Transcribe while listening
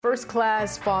First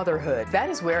Class Fatherhood. That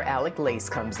is where Alec Lace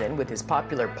comes in with his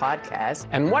popular podcast.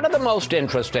 And one of the most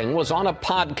interesting was on a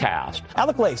podcast.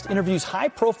 Alec Lace interviews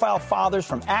high-profile fathers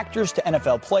from actors to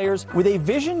NFL players with a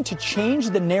vision to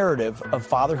change the narrative of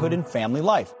fatherhood and family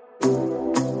life.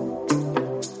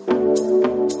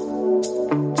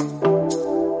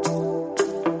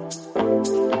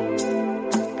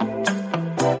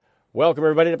 Welcome,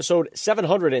 everybody, to episode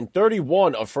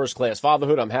 731 of First Class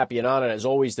Fatherhood. I'm happy and honored, as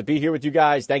always, to be here with you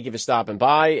guys. Thank you for stopping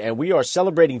by. And we are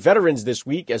celebrating veterans this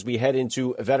week as we head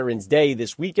into Veterans Day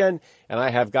this weekend. And I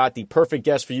have got the perfect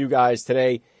guest for you guys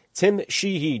today. Tim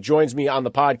Sheehy joins me on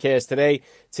the podcast today.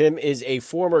 Tim is a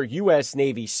former U.S.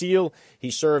 Navy SEAL.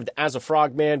 He served as a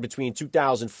frogman between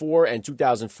 2004 and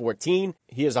 2014.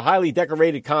 He is a highly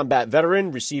decorated combat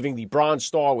veteran, receiving the Bronze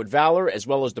Star with Valor as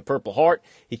well as the Purple Heart.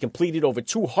 He completed over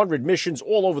 200 missions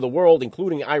all over the world,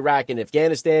 including Iraq and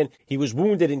Afghanistan. He was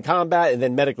wounded in combat and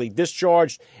then medically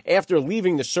discharged. After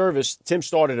leaving the service, Tim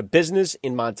started a business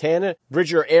in Montana,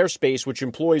 Bridger Airspace, which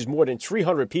employs more than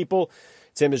 300 people.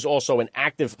 Tim is also an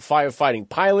active firefighting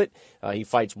pilot. He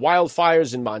fights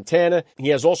wildfires in Montana. He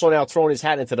has also now thrown his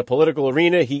hat into the political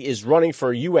arena. He is running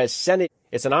for U.S. Senate.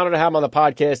 It's an honor to have him on the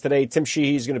podcast today. Tim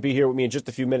Sheehy is going to be here with me in just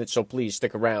a few minutes, so please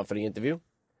stick around for the interview.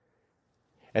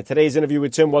 And today's interview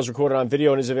with Tim was recorded on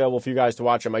video and is available for you guys to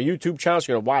watch on my YouTube channel.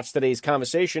 So you're going to watch today's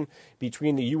conversation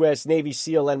between the U.S. Navy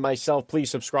SEAL and myself. Please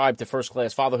subscribe to First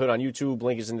Class Fatherhood on YouTube.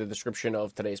 Link is in the description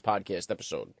of today's podcast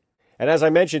episode. And as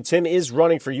I mentioned, Tim is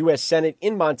running for U.S. Senate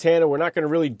in Montana. We're not going to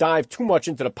really dive too much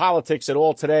into the politics at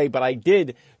all today, but I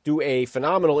did do a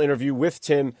phenomenal interview with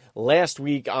Tim last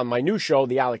week on my new show,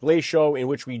 The Alec Lace Show, in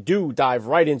which we do dive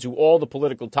right into all the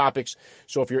political topics.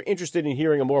 So if you're interested in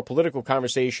hearing a more political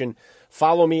conversation,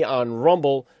 follow me on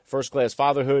Rumble, First Class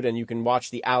Fatherhood, and you can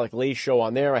watch The Alec Lace Show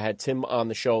on there. I had Tim on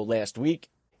the show last week.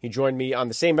 He joined me on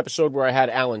the same episode where I had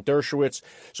Alan Dershowitz.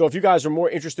 So if you guys are more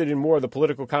interested in more of the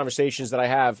political conversations that I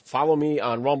have, follow me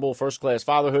on Rumble, First Class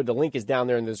Fatherhood. The link is down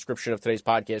there in the description of today's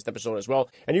podcast episode as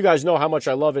well. And you guys know how much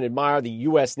I love and admire the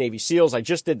U.S. Navy SEALs. I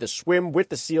just did the swim with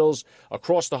the SEALs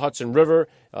across the Hudson River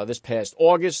this past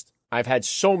August. I've had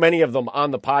so many of them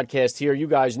on the podcast here. You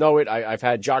guys know it. I've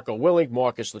had Jocko Willink,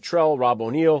 Marcus Luttrell, Rob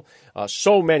O'Neill,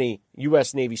 so many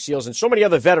U.S. Navy SEALs, and so many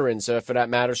other veterans, for that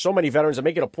matter. So many veterans. I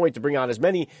make it a point to bring on as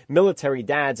many military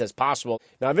dads as possible.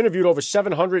 Now, I've interviewed over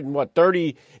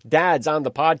 730 dads on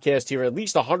the podcast here. At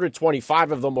least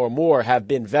 125 of them or more have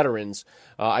been veterans.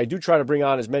 I do try to bring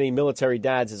on as many military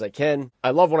dads as I can.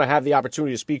 I love when I have the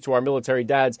opportunity to speak to our military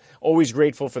dads. Always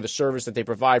grateful for the service that they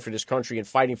provide for this country and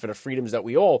fighting for the freedoms that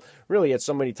we all really at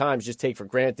so many times just take for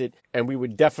granted, and we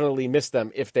would definitely miss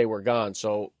them if they were gone.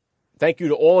 So thank you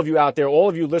to all of you out there, all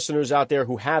of you listeners out there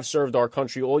who have served our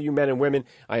country, all you men and women.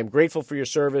 I am grateful for your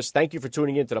service. Thank you for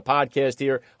tuning into the podcast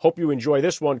here. Hope you enjoy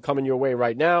this one coming your way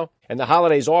right now. And the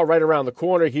holidays are right around the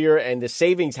corner here, and the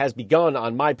savings has begun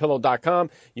on MyPillow.com.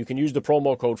 You can use the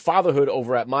promo code FATHERHOOD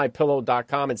over at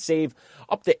MyPillow.com and save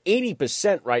up to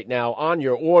 80% right now on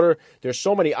your order. There's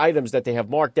so many items that they have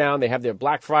marked down. They have their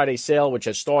Black Friday sale, which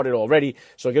has started already.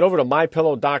 So get over to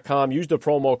MyPillow.com, use the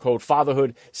promo code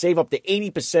FATHERHOOD, save up to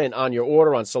 80% on your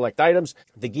order on select items.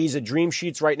 The Giza Dream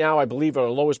Sheets right now, I believe, are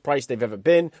the lowest price they've ever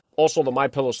been. Also, the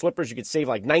MyPillow slippers, you could save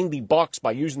like $90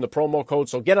 by using the promo code.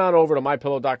 So get on over to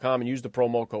MyPillow.com and use the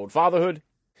promo code FATHERHOOD.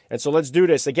 And so let's do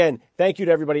this. Again, thank you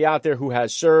to everybody out there who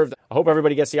has served. I hope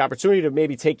everybody gets the opportunity to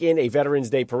maybe take in a Veterans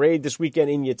Day parade this weekend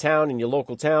in your town, in your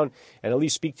local town, and at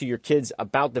least speak to your kids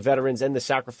about the veterans and the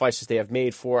sacrifices they have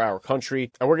made for our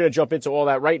country. And we're going to jump into all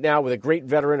that right now with a great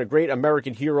veteran, a great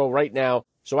American hero right now.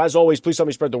 So as always, please help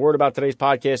me spread the word about today's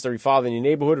podcast. Every father in your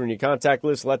neighborhood or in your contact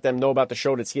list, let them know about the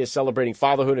show that's here celebrating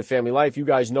fatherhood and family life. You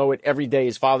guys know it. Every day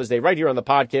is Father's Day right here on the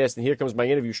podcast. And here comes my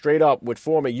interview straight up with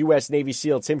former U.S. Navy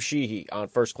SEAL Tim Sheehy on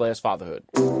First Class Fatherhood.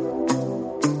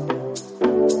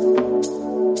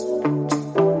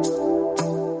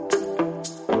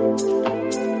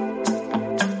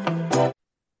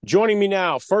 Joining me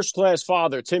now, First Class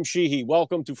Father Tim Sheehy.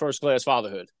 Welcome to First Class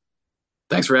Fatherhood.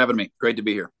 Thanks for having me. Great to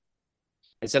be here.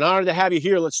 It's an honor to have you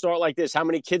here. Let's start like this. How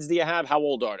many kids do you have? How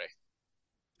old are they?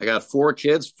 I got 4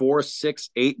 kids, 4, 6,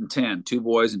 8, and 10. 2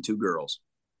 boys and 2 girls.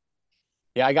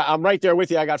 Yeah, I'm right there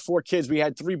with you. I got 4 kids. We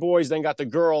had 3 boys, then got the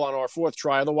girl on our 4th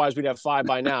try. Otherwise, we'd have 5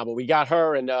 by now. But we got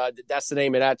her, and that's the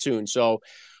name of that tune. So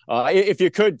if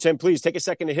you could, Tim, please take a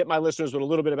second to hit my listeners with a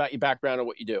little bit about your background and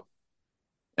what you do.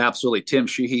 Absolutely. Tim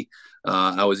Sheehy.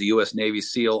 I was a U.S. Navy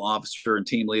SEAL officer and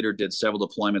team leader, did several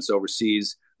deployments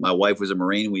overseas. My wife was a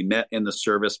Marine. We met in the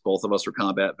service. Both of us were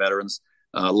combat veterans.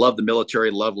 Loved the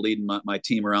military, loved leading my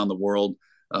team around the world.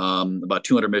 about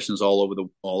 200 missions all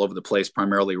over the place,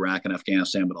 primarily Iraq and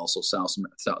Afghanistan, but also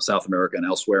South America and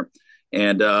elsewhere.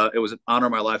 And it was an honor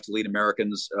of my life to lead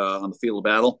Americans on the field of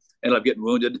battle. Ended up getting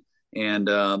wounded, and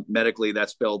medically that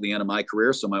spelled the end of my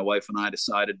career. So my wife and I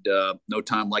decided no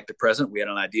time like the present. We had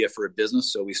an idea for a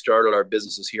business, so we started our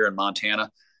businesses here in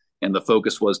Montana. And the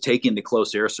focus was taking the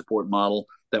close air support model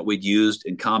that we'd used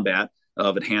in combat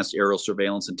of enhanced aerial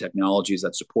surveillance and technologies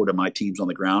that supported my teams on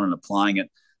the ground and applying it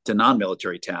to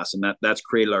non-military tasks. And that's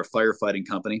created our firefighting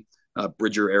company,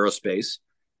 Bridger Aerospace.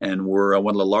 And we're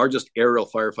one of the largest aerial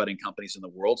firefighting companies in the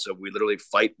world. So we literally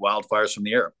fight wildfires from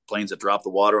the air. Planes that drop the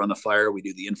water on the fire. We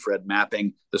do the infrared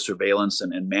mapping, the surveillance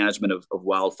and management of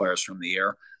wildfires from the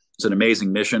air. It's an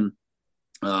amazing mission.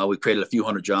 We've created a few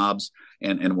hundred jobs,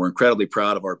 and we're incredibly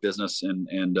proud of our business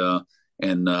and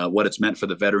what it's meant for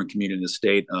the veteran community in the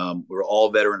state. We're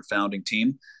all veteran founding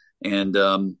team, and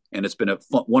it's been a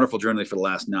wonderful journey for the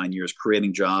last 9 years,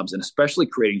 creating jobs, and especially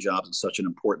creating jobs in such an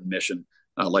important mission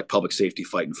like public safety,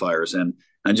 fighting fires. And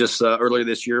just earlier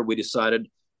this year, we decided,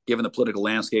 given the political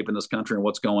landscape in this country and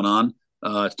what's going on,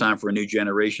 it's time for a new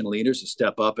generation of leaders to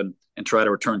step up and try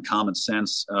to return common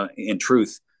sense and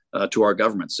truth to our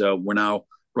government. So we're now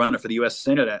running for the U.S.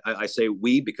 Senate. I say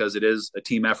we because it is a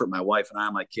team effort. My wife and I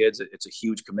and my kids, it's a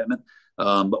huge commitment.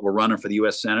 But we're running for the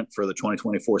U.S. Senate for the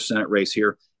 2024 Senate race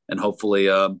here, and hopefully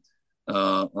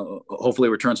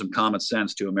return some common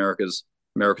sense to America's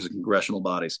congressional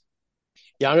bodies.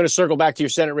 Yeah, I'm going to circle back to your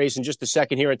Senate race in just a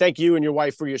second here. And thank you and your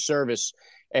wife for your service.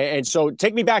 And so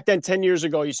take me back then 10 years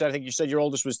ago. I think you said your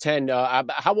oldest was 10.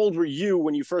 How old were you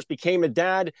when you first became a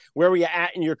dad? Where were you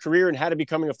at in your career, and how did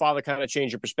becoming a father kind of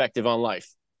change your perspective on life?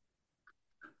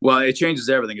 Well, it changes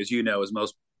everything, as you know, as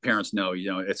most parents know.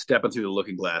 It's stepping through the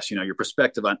looking glass. Your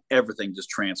perspective on everything just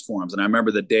transforms. And I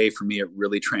remember the day for me, it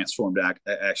really transformed.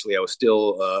 Actually, I was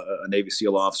still a Navy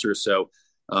SEAL officer. So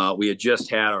we had just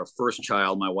had our first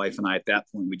child, my wife and I. At that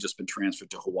point, we'd just been transferred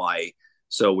to Hawaii.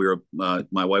 So we were,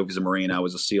 my wife was a Marine. I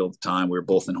was a SEAL at the time. We were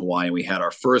both in Hawaii, and we had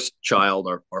our first child,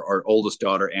 our oldest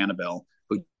daughter, Annabelle,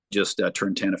 who just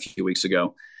turned 10 a few weeks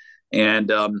ago.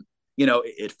 And,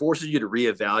 it forces you to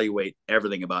reevaluate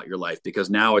everything about your life, because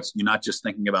now you're not just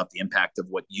thinking about the impact of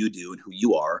what you do and who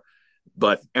you are,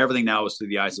 but everything now is through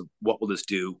the eyes of what will this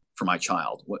do for my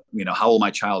child? How will my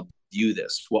child view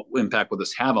this? What impact will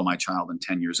this have on my child in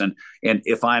 10 years? And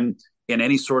if I'm in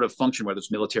any sort of function, whether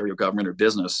it's military or government or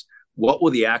business, what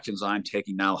will the actions I'm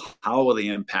taking now, how will they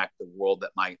impact the world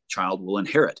that my child will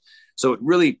inherit? So it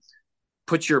really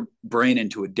puts your brain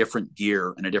into a different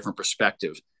gear and a different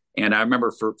perspective. And I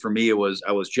remember for me, I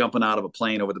was jumping out of a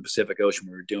plane over the Pacific Ocean.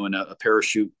 We were doing a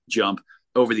parachute jump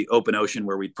over the open ocean,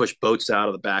 where we'd push boats out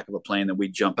of the back of a plane, then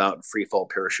we'd jump out and free fall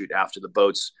parachute after the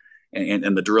boats.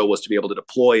 And the drill was to be able to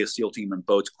deploy a SEAL team and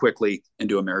boats quickly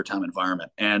into a maritime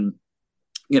environment. And,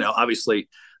 obviously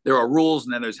there are rules,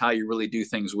 and then there's how you really do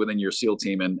things within your SEAL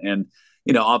team.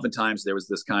 And oftentimes there was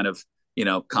this kind of,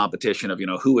 competition of,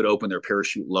 who would open their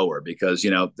parachute lower, because,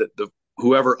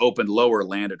 whoever opened lower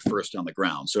landed first on the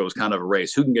ground. So it was kind of a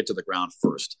race. Who can get to the ground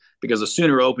first? Because the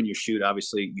sooner open you shoot,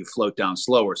 obviously you float down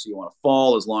slower. So you want to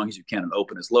fall as long as you can and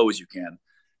open as low as you can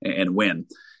and win.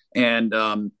 And,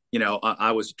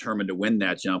 I was determined to win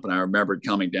that jump. And I remembered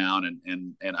coming down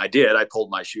and I did. I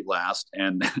pulled my chute last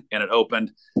and it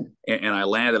opened and I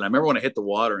landed. I remember when I hit the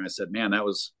water and I said, man, that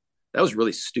was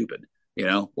really stupid.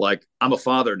 Like, I'm a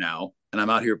father now, and I'm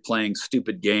out here playing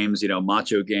stupid games,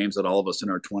 macho games that all of us in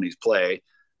our 20s play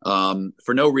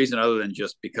for no reason other than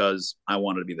just because I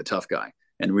wanted to be the tough guy,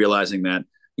 and realizing that,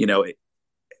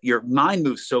 your mind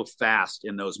moves so fast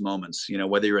in those moments,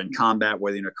 whether you're in combat,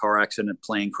 whether you're in a car accident,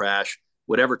 plane crash,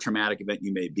 whatever traumatic event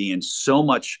you may be in, so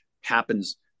much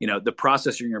happens. The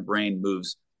processor in your brain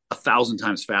moves 1,000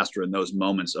 times faster in those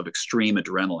moments of extreme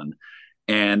adrenaline.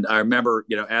 And I remember,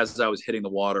 as I was hitting the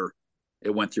water,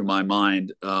 it went through my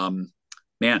mind,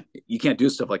 man, you can't do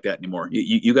stuff like that anymore.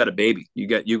 You got a baby. You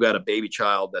got a baby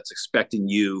child that's expecting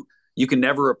you. You can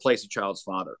never replace a child's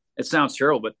father. It sounds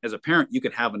terrible, but as a parent, you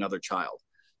can have another child.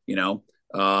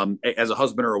 As a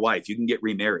husband or a wife, you can get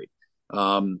remarried.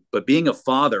 But being a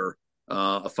father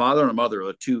and a mother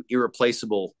are two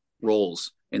irreplaceable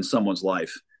roles in someone's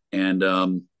life, and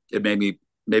it made me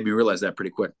realize that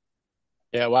pretty quick.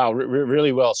 Yeah, wow,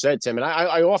 really well said, Tim. And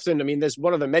I often, I mean, there's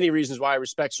one of the many reasons why I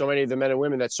respect so many of the men and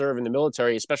women that serve in the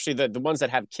military, especially the ones that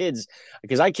have kids,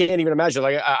 because I can't even imagine.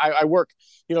 Like I work,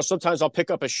 sometimes I'll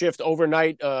pick up a shift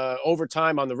overnight,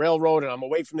 overtime on the railroad, and I'm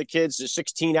away from the kids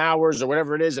 16 hours or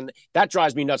whatever it is, and that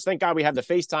drives me nuts. Thank God we have the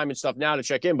FaceTime and stuff now to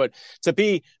check in, but to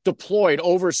be deployed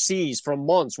overseas for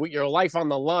months with your life on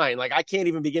the line, like I can't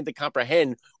even begin to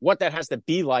comprehend what that has to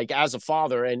be like as a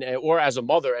father and or as a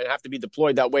mother, and have to be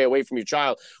deployed that way away from your child.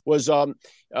 Was at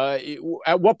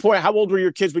what point, how old were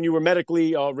your kids when you were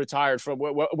medically retired? From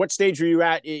what stage were you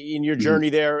at in your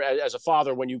journey there as a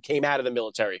father when you came out of the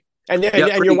military? And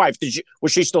your wife,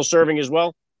 was she still serving as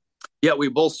well? Yeah, we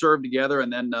both served together,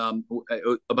 and then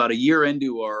about a year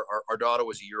into our daughter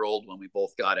was a year old when we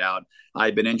both got out.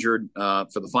 I'd been injured for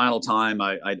the final time.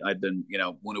 I'd been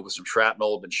wounded with some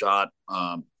shrapnel, been shot,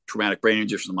 traumatic brain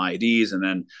injury from IEDs, and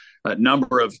then a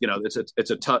number of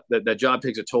it's a tough that job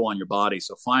takes a toll on your body.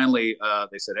 So finally,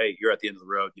 they said, "Hey, you're at the end of the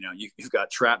road. You've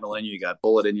got shrapnel in you, you got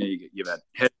bullet in you, you've had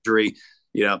head injury.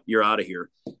 You're out of here."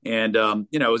 And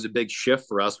it was a big shift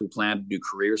for us. We planned to do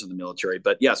careers in the military,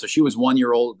 but yeah. So she was 1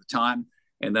 year old at the time.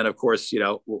 And then, of course,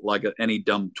 like any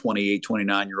dumb 28,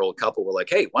 29-year-old couple, we're like,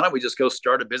 hey, why don't we just go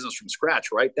start a business from scratch,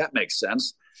 right? That makes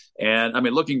sense. And I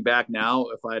mean, looking back now,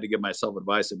 if I had to give myself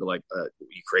advice, I'd be like, are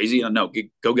you crazy? No,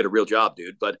 go get a real job,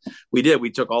 dude. But we did.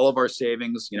 We took all of our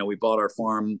savings. We bought our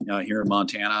farm here in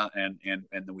Montana, and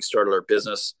then we started our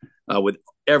business with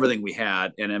everything we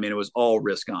had. And I mean, it was all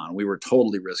risk on. We were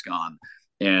totally risk on.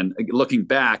 And looking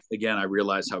back, again, I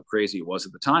realized how crazy it was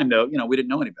at the time. Though, we didn't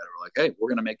know any better. We're like, hey, we're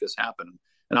going to make this happen.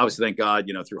 And obviously, thank God,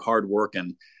 through hard work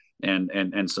and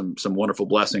some wonderful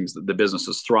blessings, the business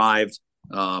has thrived.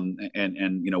 And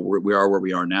we are where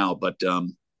we are now. But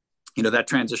that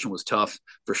transition was tough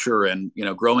for sure. And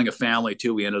growing a family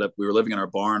too. We were living in our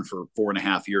barn for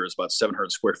 4.5 years, about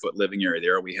 700 square foot living area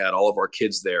there. We had all of our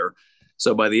kids there.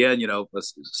 So by the end,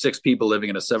 6 people living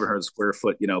in a 700 square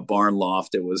foot, barn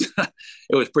loft. It was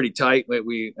it was pretty tight.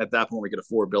 We at that point we could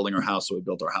afford building our house, so we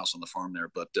built our house on the farm there.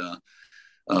 But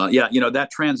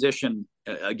that transition,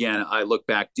 again, I look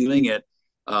back, doing it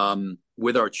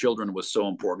with our children was so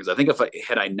important, because I think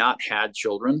had I not had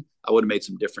children, I would have made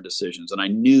some different decisions. And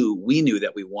we knew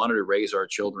that we wanted to raise our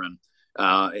children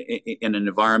in an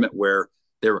environment where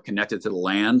they were connected to the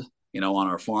land, on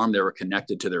our farm. They were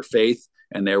connected to their faith,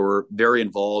 and they were very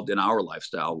involved in our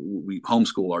lifestyle. We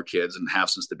homeschool our kids and have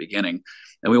since the beginning,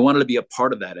 and we wanted to be a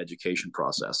part of that education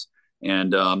process.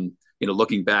 And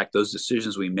looking back, those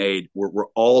decisions we made were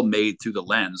all made through the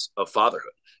lens of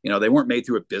fatherhood. They weren't made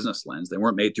through a business lens. They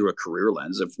weren't made through a career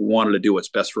lens. If we wanted to do what's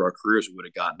best for our careers, we would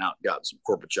have gotten some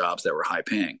corporate jobs that were high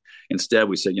paying. Instead,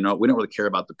 we said, we don't really care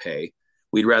about the pay.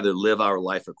 We'd rather live our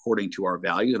life according to our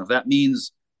values. And if that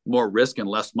means more risk and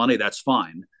less money, that's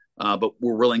fine. But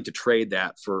we're willing to trade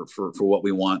that for what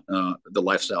we want the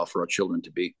lifestyle for our children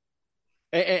to be.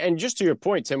 And just to your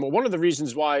point, Tim, one of the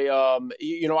reasons why,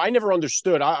 I never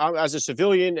understood, I as a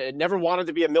civilian, never wanted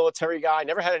to be a military guy,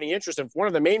 never had any interest. And one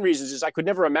of the main reasons is I could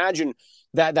never imagine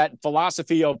that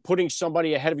philosophy of putting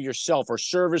somebody ahead of yourself, or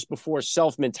service before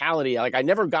self mentality. Like I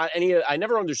never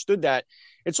understood that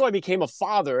until I became a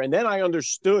father. And then I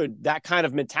understood that kind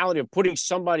of mentality of putting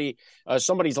somebody's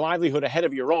livelihood ahead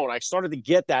of your own. I started to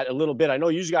get that a little bit. I know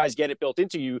you guys get it built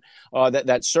into you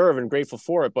that serve, and grateful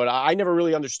for it. But I never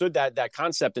really understood that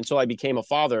concept until I became a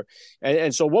father.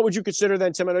 And so what would you consider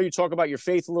then, Tim? I know you talk about your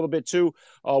faith a little bit too.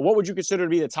 What would you consider to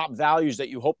be the top values that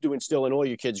you hope to instill in all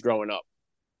your kids growing up?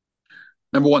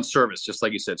 Number one, service, just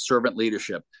like you said, servant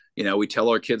leadership. We tell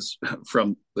our kids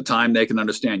from the time they can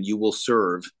understand, you will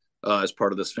serve as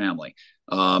part of this family.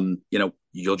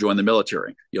 You'll join the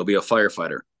military. You'll be a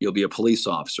firefighter. You'll be a police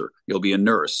officer. You'll be a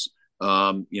nurse.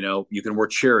 You can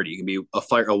work charity. You can be a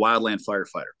wildland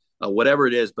firefighter. Whatever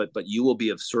it is, but you will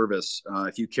be of service.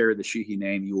 If you carry the Sheehy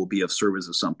name, you will be of service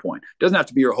at some point. It doesn't have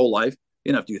to be your whole life.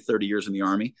 You don't have to do 30 years in the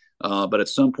Army. But at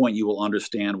some point, you will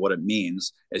understand what it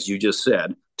means, as you just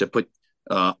said, to put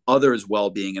others'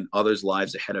 well-being and others'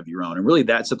 lives ahead of your own. And really,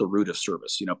 that's at the root of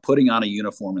service. Putting on a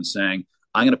uniform and saying,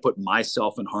 I'm going to put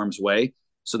myself in harm's way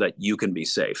so that you can be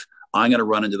safe. I'm going to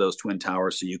run into those Twin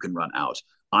Towers so you can run out.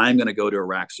 I'm going to go to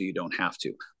Iraq so you don't have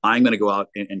to. I'm going to go out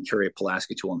and carry a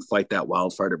Pulaski tool and fight that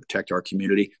wildfire to protect our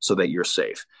community so that you're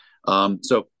safe.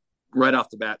 So right off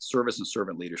the bat, service and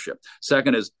servant leadership.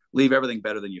 Second is leave everything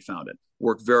better than you found it.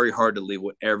 Work very hard to leave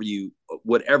whatever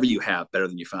you have better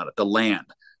than you found it. The land,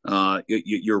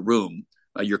 your room,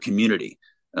 your community,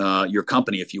 your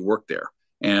company if you work there.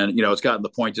 And, it's gotten to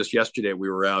the point just yesterday, we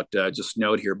were out, just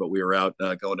snowed here, but we were out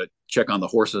going to check on the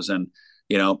horses. And,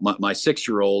 my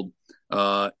 6-year-old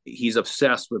he's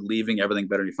obsessed with leaving everything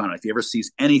better than you found it. If he ever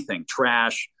sees anything,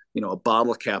 trash, a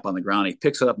bottle cap on the ground, he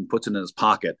picks it up and puts it in his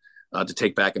pocket to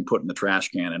take back and put in the trash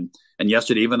can. And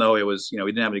yesterday, even though it was, he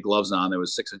didn't have any gloves on, there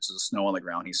was 6 inches of snow on the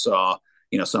ground. He saw,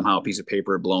 somehow a piece of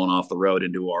paper had blown off the road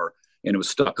and it was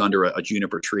stuck under a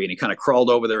juniper tree. And he kind of crawled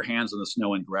over their hands in the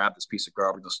snow and grabbed this piece of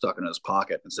garbage and stuck it in his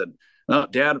pocket and said, "No,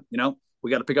 Dad,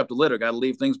 we got to pick up the litter. Got to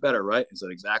leave things better, right?" And said,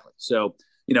 "Exactly." So,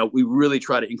 we really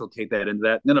try to inculcate that into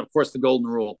that. And then, of course, the golden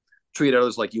rule: treat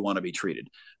others like you want to be treated.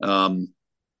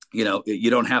 You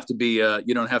don't have to be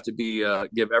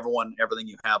give everyone everything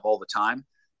you have all the time,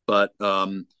 but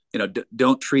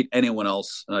don't treat anyone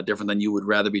else different than you would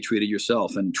rather be treated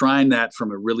yourself. And trying that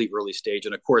from a really early stage.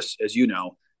 And of course, as you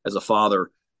know, as a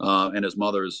father and as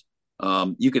mothers,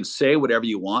 you can say whatever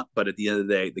you want, but at the end of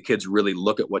the day, the kids really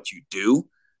look at what you do.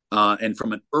 And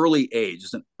from an early age,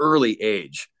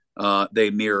 they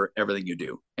mirror everything you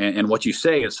do. And what you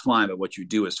say is fine, but what you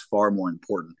do is far more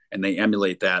important. And they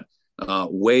emulate that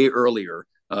way earlier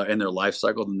in their life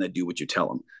cycle than they do what you tell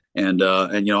them. And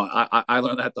I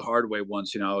learned that the hard way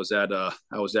once. I was at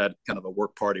kind of a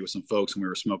work party with some folks, and we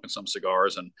were smoking some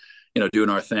cigars and doing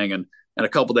our thing. And a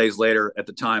couple of days later, at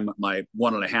the time, my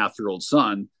 1.5-year-old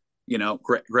son,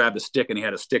 grabbed a stick, and he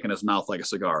had a stick in his mouth like a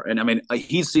cigar. And I mean,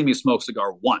 he's seen me smoke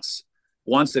cigar once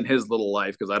in his little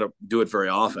life, because I don't do it very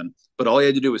often. But all he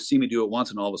had to do was see me do it once,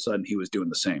 and all of a sudden he was doing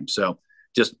the same. So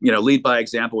just lead by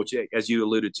example, which, as you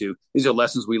alluded to, these are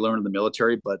lessons we learn in the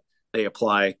military, but they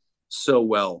apply so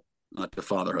well to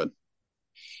fatherhood.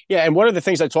 Yeah, and one of the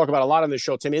things I talk about a lot on this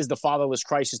show, Tim, is the fatherless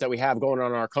crisis that we have going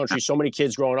on in our country. So many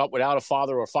kids growing up without a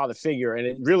father or father figure, and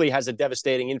it really has a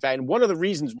devastating impact. And one of the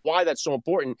reasons why that's so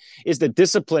important is the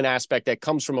discipline aspect that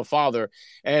comes from a father.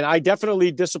 And I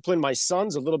definitely discipline my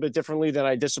sons a little bit differently than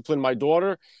I discipline my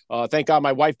daughter. Thank God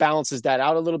my wife balances that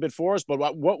out a little bit for us.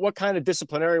 But what kind of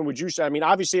disciplinarian would you say? I mean,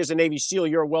 obviously, as a Navy SEAL,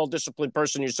 you're a well-disciplined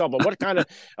person yourself. But what kind of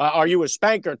are you a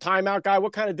spanker, timeout guy?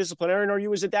 What kind of disciplinarian are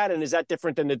you as a dad? And is that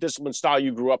different than the discipline style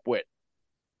you grew up with?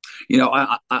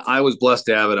 I was blessed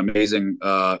to have an amazing,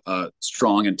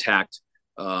 strong, intact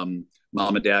mom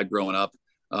and dad growing up.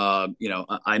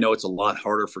 I know it's a lot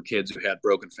harder for kids who had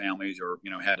broken families or,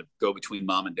 had to go between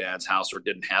mom and dad's house or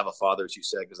didn't have a father, as you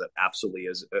said, because that absolutely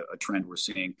is a trend we're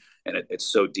seeing. And it's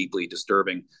so deeply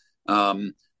disturbing.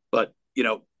 But,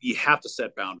 you have to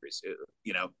set boundaries.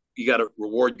 You got to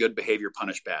reward good behavior,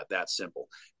 punish bad. That's simple.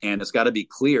 And it's got to be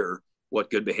clear what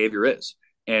good behavior is.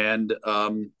 And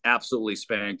absolutely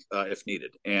spank if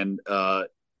needed. And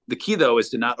the key, though, is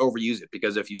to not overuse it,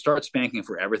 because if you start spanking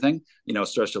for everything, it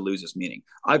starts to lose its meaning.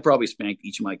 I probably spanked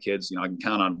each of my kids. I can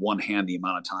count on one hand the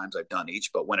amount of times I've done each,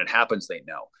 but when it happens, they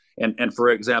know. And for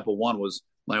example, one was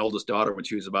my oldest daughter when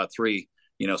she was about 3,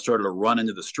 started to run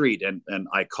into the street, and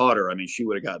I caught her. I mean, she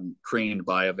would have gotten creamed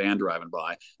by a van driving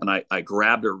by. And I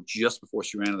grabbed her just before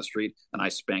she ran in the street, and I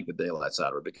spanked the daylights out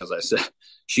of her, because I said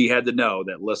she had to know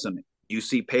that, listen, you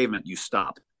see pavement, you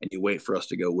stop, and you wait for us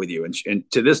to go with you. And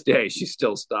to this day, she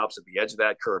still stops at the edge of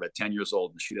that curve at 10 years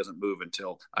old, and she doesn't move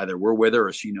until either we're with her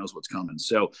or she knows what's coming.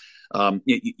 So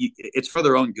it's for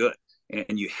their own good.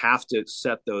 And you have to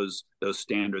set those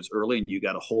standards early, and you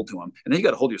got to hold to them. And then you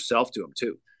got to hold yourself to them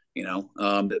too.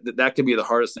 That can be the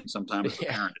hardest thing sometimes as a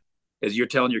parent, is you're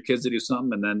telling your kids to do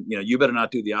something, and then, you better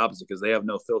not do the opposite, because they have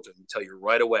no filter and tell you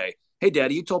right away, "Hey,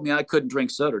 Daddy, you told me I couldn't drink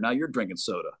soda. Now you're drinking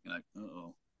soda." You're like,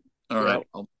 "Uh-oh. All right,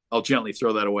 I'll gently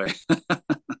throw that away."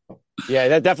 Yeah,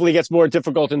 that definitely gets more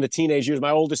difficult in the teenage years.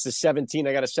 My oldest is 17.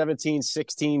 I got a 17,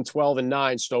 16, 12, and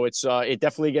 9. So it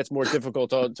definitely gets more difficult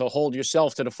to hold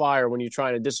yourself to the fire when you're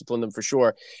trying to discipline them, for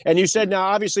sure. And you said, now,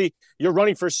 obviously, you're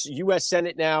running for U.S.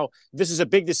 Senate now. This is a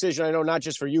big decision, I know, not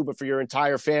just for you, but for your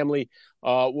entire family.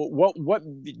 What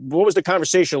was the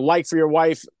conversation like for your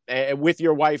wife, with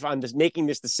your wife, on making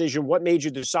this decision? What made you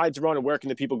decide to run, and where can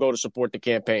the people go to support the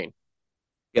campaign?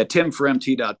 Yeah,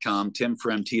 timformt.com,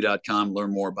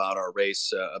 learn more about our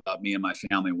race, about me and my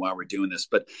family, and why we're doing this.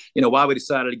 But, why we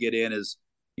decided to get in is,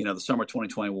 the summer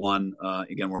 2021,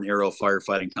 again, we're an aerial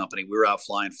firefighting company. We were out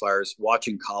flying fires,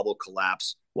 watching Kabul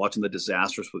collapse, watching the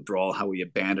disastrous withdrawal, how we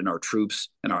abandoned our troops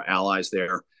and our allies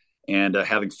there. And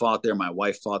having fought there, my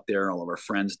wife fought there, all of our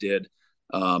friends did.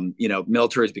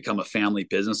 Military has become a family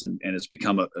business, and it's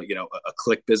become a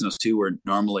clique business too, where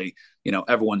normally,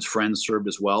 everyone's friends served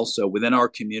as well. So within our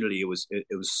community, it was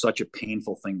such a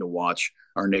painful thing to watch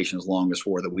our nation's longest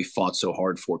war that we fought so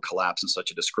hard for collapse in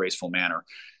such a disgraceful manner.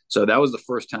 So that was the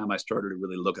first time I started to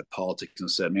really look at politics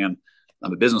and said, man,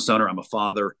 I'm a business owner, I'm a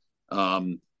father.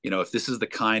 If this is the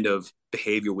kind of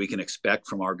behavior we can expect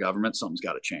from our government, something's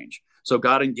got to change. So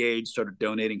got engaged, started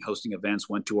donating, hosting events,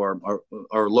 went to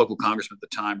our local congressman at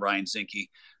the time, Ryan Zinke,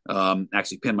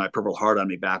 actually pinned my Purple Heart on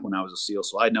me back when I was a SEAL.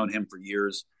 So I'd known him for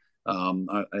years,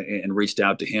 and reached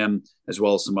out to him as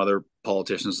well as some other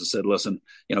politicians and said, listen,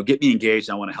 get me engaged.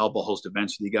 I want to help. I'll host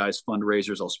events with you guys,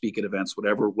 fundraisers. I'll speak at events,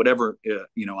 whatever,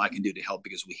 I can do to help,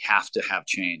 because we have to have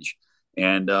change.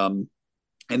 And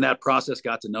in that process,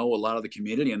 got to know a lot of the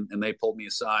community, and they pulled me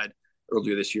aside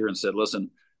earlier this year and said, listen,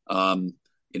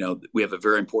 we have a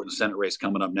very important Senate race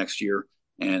coming up next year,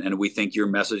 and we think your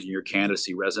message and your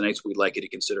candidacy resonates. We'd like you to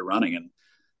consider running. And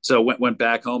so went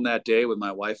back home that day with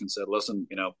my wife and said, listen,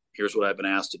 here's what I've been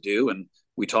asked to do. And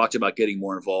we talked about getting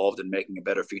more involved and making a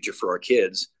better future for our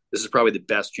kids. This is probably the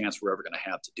best chance we're ever going to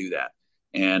have to do that.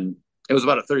 And it was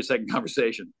about a 30-second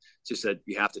conversation. She said,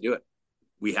 you have to do it.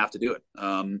 We have to do it.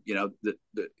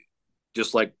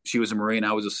 Just like she was a Marine,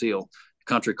 I was a SEAL.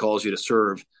 The country calls you to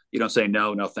serve. You don't say,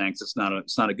 no, thanks. It's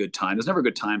not a good time. There's never a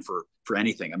good time for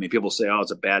anything. I mean, people say, oh,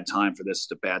 it's a bad time for this.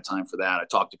 It's a bad time for that. I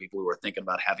talk to people who are thinking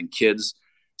about having kids,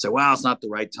 say, wow, it's not the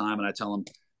right time. And I tell them,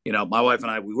 my wife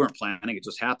and I, we weren't planning. It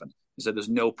just happened. He said, there's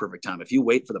no perfect time. If you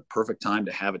wait for the perfect time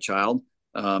to have a child,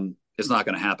 it's not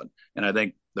going to happen. And I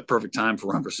think the perfect time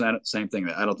for run for Senate, same thing.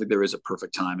 I don't think there is a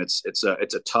perfect time. It's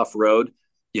a tough road.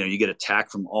 You get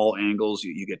attacked from all angles.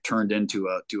 You get turned into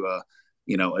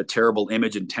a terrible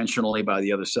image intentionally by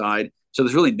the other side. So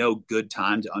there's really no good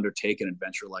time to undertake an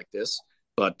adventure like this.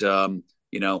 But,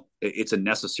 it's a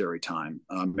necessary time.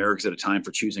 America's at a time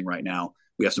for choosing right now.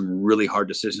 We have some really hard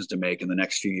decisions to make in the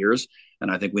next few years. And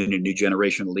I think we need a new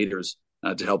generation of leaders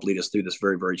to help lead us through this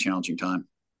very, very challenging time.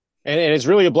 And it's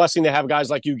really a blessing to have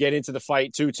guys like you get into the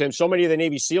fight too, Tim. So many of the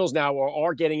Navy SEALs now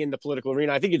are getting in the political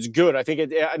arena. I think it's good. I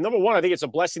think number one, I think it's a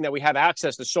blessing that we have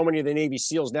access to so many of the Navy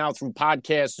SEALs now through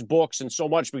podcasts, books, and so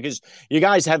much, because you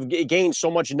guys have gained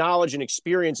so much knowledge and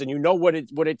experience, and you know what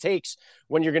it takes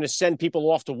when you're going to send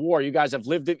people off to war. You guys have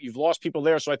lived it. You've lost people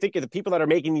there. So I think the people that are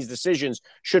making these decisions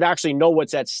should actually know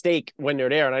what's at stake when they're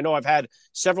there. And I know I've had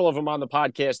several of them on the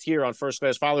podcast here on First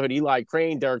Class Fatherhood: Eli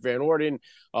Crane, Derek Van Orden,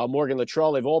 Morgan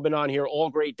Luttrell. They've all been on here, all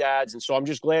great dads. And so I'm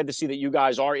just glad to see that you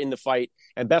guys are in the fight,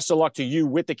 and best of luck to you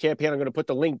with the campaign. I'm going to put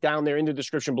the link down there in the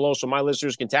description below so my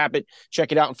listeners can tap it,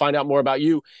 check it out, and find out more about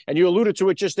you. And you alluded to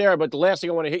it just there, but the last thing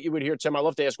I want to hit you with here, Tim, I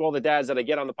love to ask all the dads that I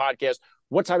get on the podcast,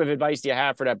 what type of advice do you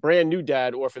have for that brand new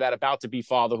dad or for that about to be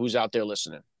father who's out there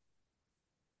listening?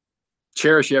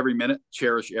 Cherish every minute,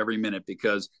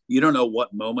 because you don't know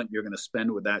what moment you're going to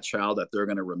spend with that child that they're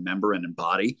going to remember and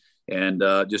embody. And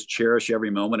just cherish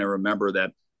every moment, and remember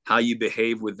that how you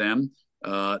behave with them,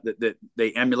 that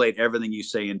they emulate everything you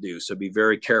say and do. So be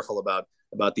very careful about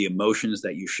the emotions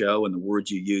that you show and the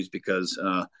words you use, because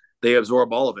they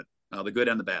absorb all of it, the good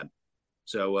and the bad.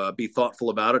 So be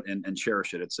thoughtful about it and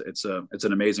cherish it. It's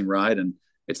an amazing ride, and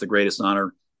it's the greatest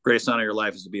honor of your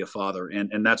life is to be a father.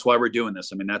 And that's why we're doing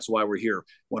this. I mean, that's why we're here.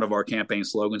 One of our campaign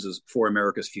slogans is for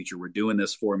America's future. We're doing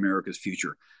this for America's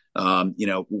future.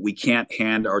 We can't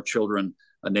hand our children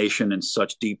a nation in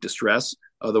such deep distress.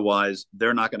 Otherwise,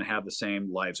 they're not going to have the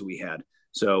same lives we had.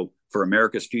 So for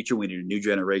America's future, we need a new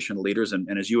generation of leaders. And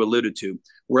as you alluded to,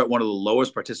 we're at one of the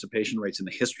lowest participation rates in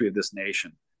the history of this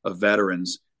nation of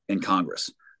veterans in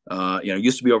Congress. It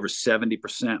used to be over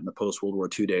 70% in the post-World War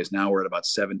II days. Now we're at about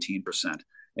 17%.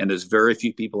 And there's very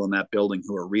few people in that building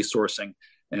who are resourcing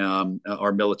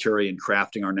our military and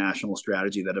crafting our national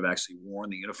strategy that have actually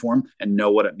worn the uniform and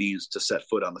know what it means to set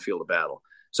foot on the field of battle.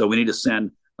 So we need to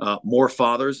send more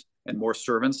fathers and more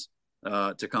servants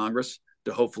to Congress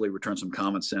to hopefully return some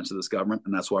common sense to this government.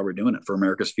 And that's why we're doing it, for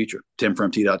America's future.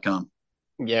 TimForMT.com.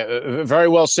 Yeah, very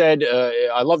well said.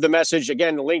 I love the message.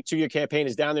 Again, the link to your campaign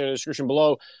is down there in the description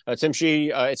below. Tim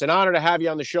Sheehy, it's an honor to have you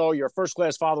on the show. You're a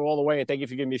first-class father all the way, and thank you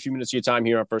for giving me a few minutes of your time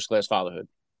here on First Class Fatherhood.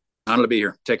 Honor to be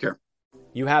here. Take care.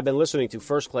 You have been listening to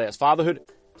First Class Fatherhood.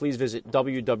 Please visit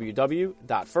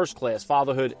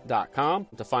www.firstclassfatherhood.com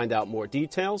to find out more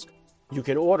details. You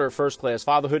can order First Class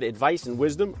Fatherhood advice and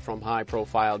wisdom from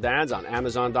high-profile dads on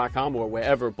Amazon.com or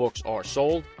wherever books are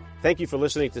sold. Thank you for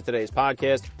listening to today's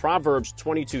podcast. Proverbs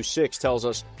 22:6 tells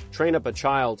us, train up a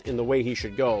child in the way he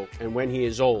should go, and when he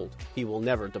is old, he will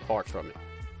never depart from it.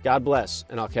 God bless,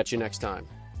 and I'll catch you next time.